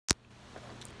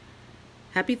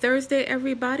Happy Thursday,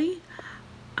 everybody.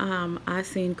 I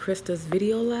seen Krista's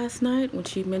video last night when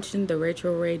she mentioned the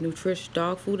Rachel Ray Nutrish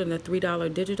dog food and the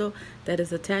 $3 digital that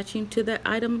is attaching to that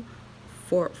item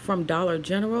from Dollar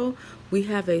General. We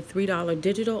have a $3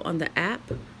 digital on the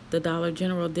app, the Dollar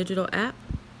General digital app.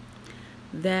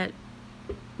 That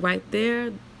right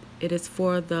there, it is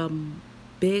for the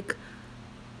big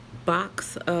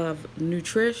box of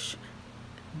Nutrish,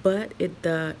 but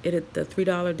the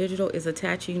 $3 digital is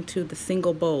attaching to the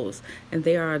single bowls, and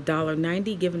they are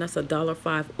 $1.90, giving us a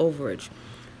 $1.05 overage.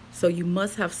 So you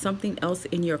must have something else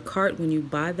in your cart when you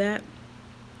buy that.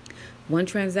 One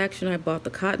transaction, I bought the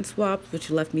cotton swabs, which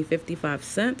left me 55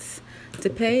 cents to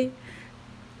pay.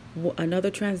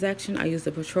 Another transaction, I used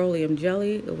the petroleum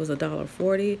jelly. It was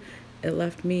 $1.40. It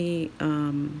left me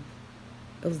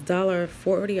it was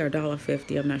 $1.40 or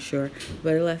 $1.50, I'm not sure,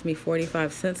 but it left me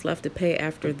 45 cents left to pay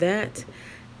after that.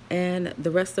 And the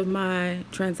rest of my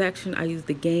transaction, I used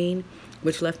the Gain,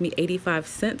 which left me 85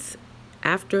 cents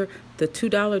after the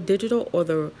 $2 digital or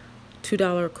the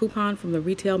 $2 coupon from the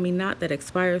Retail Me Not that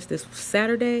expires this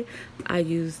Saturday. I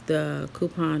used the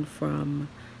coupon from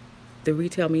the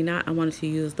Retail Me Not. I wanted to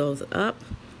use those up.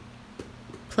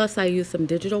 Plus, I used some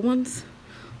digital ones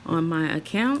on my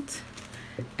account.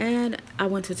 And I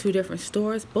went to two different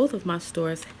stores. Both of my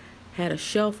stores had a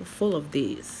shelf full of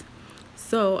these.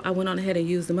 So I went on ahead and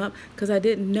used them up because I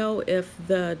didn't know if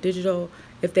the digital,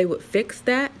 if they would fix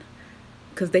that,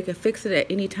 because they could fix it at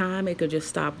any time. It could just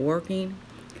stop working.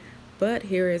 But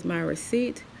here is my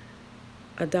receipt,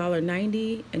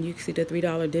 $1.90, and you can see the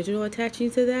 $3 digital attaching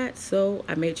to that. So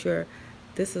I made sure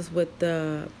this is with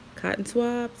the cotton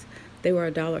swabs. They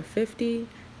were $1.50,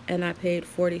 and I paid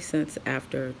 40 cents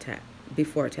after tax.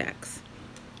 Before tax.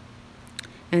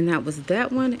 And that was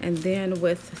that one. And then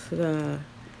with the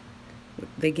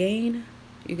Gain,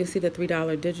 you can see the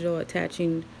 $3 digital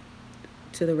attaching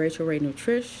to the Rachel Ray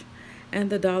Nutrish, and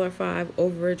the $1.05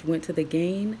 overage went to the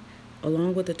Gain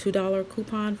along with the $2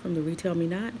 coupon from the Retail Me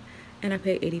Not, and I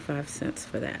paid 85 cents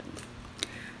for that.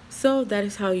 So that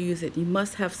is how you use it. You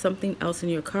must have something else in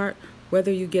your cart, whether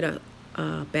you get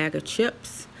a bag of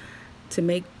chips to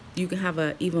make. You can have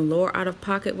an even lower out of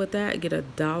pocket with that. Get a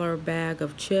 $1 bag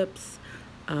of chips,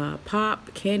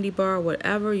 pop, candy bar,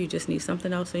 whatever. You just need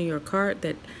something else in your cart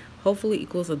that hopefully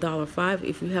equals $1.05.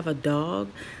 If you have a dog,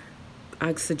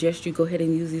 I suggest you go ahead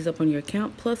and use these up on your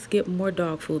account. Plus, get more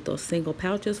dog food, those single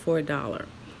pouches for $1.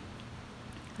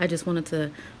 I just wanted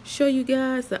to show you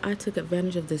guys that I took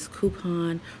advantage of this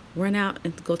coupon. Run out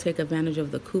and go take advantage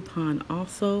of the coupon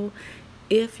also.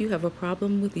 If you have a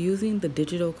problem with using the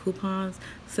digital coupons,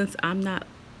 since I'm not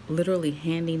literally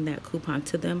handing that coupon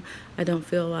to them, I don't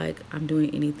feel like I'm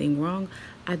doing anything wrong.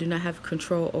 I do not have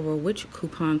control over which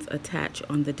coupons attach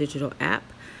on the digital app.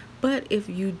 But if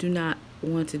you do not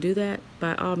want to do that,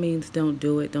 by all means, don't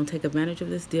do it. Don't take advantage of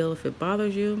this deal if it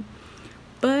bothers you.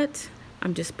 But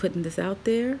I'm just putting this out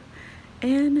there.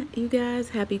 And you guys,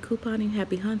 happy couponing,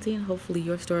 happy hunting. Hopefully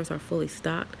your stores are fully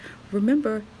stocked.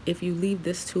 Remember, if you leave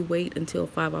this to wait until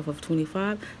 5 off of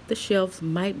 25, the shelves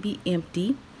might be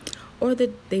empty, or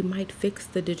that they might fix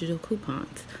the digital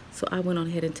coupons. So I went on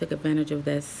ahead and took advantage of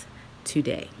this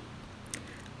today.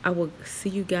 I will see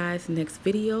you guys next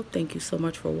video. Thank you so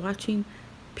much for watching.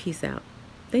 Peace out.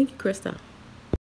 Thank you, Krista.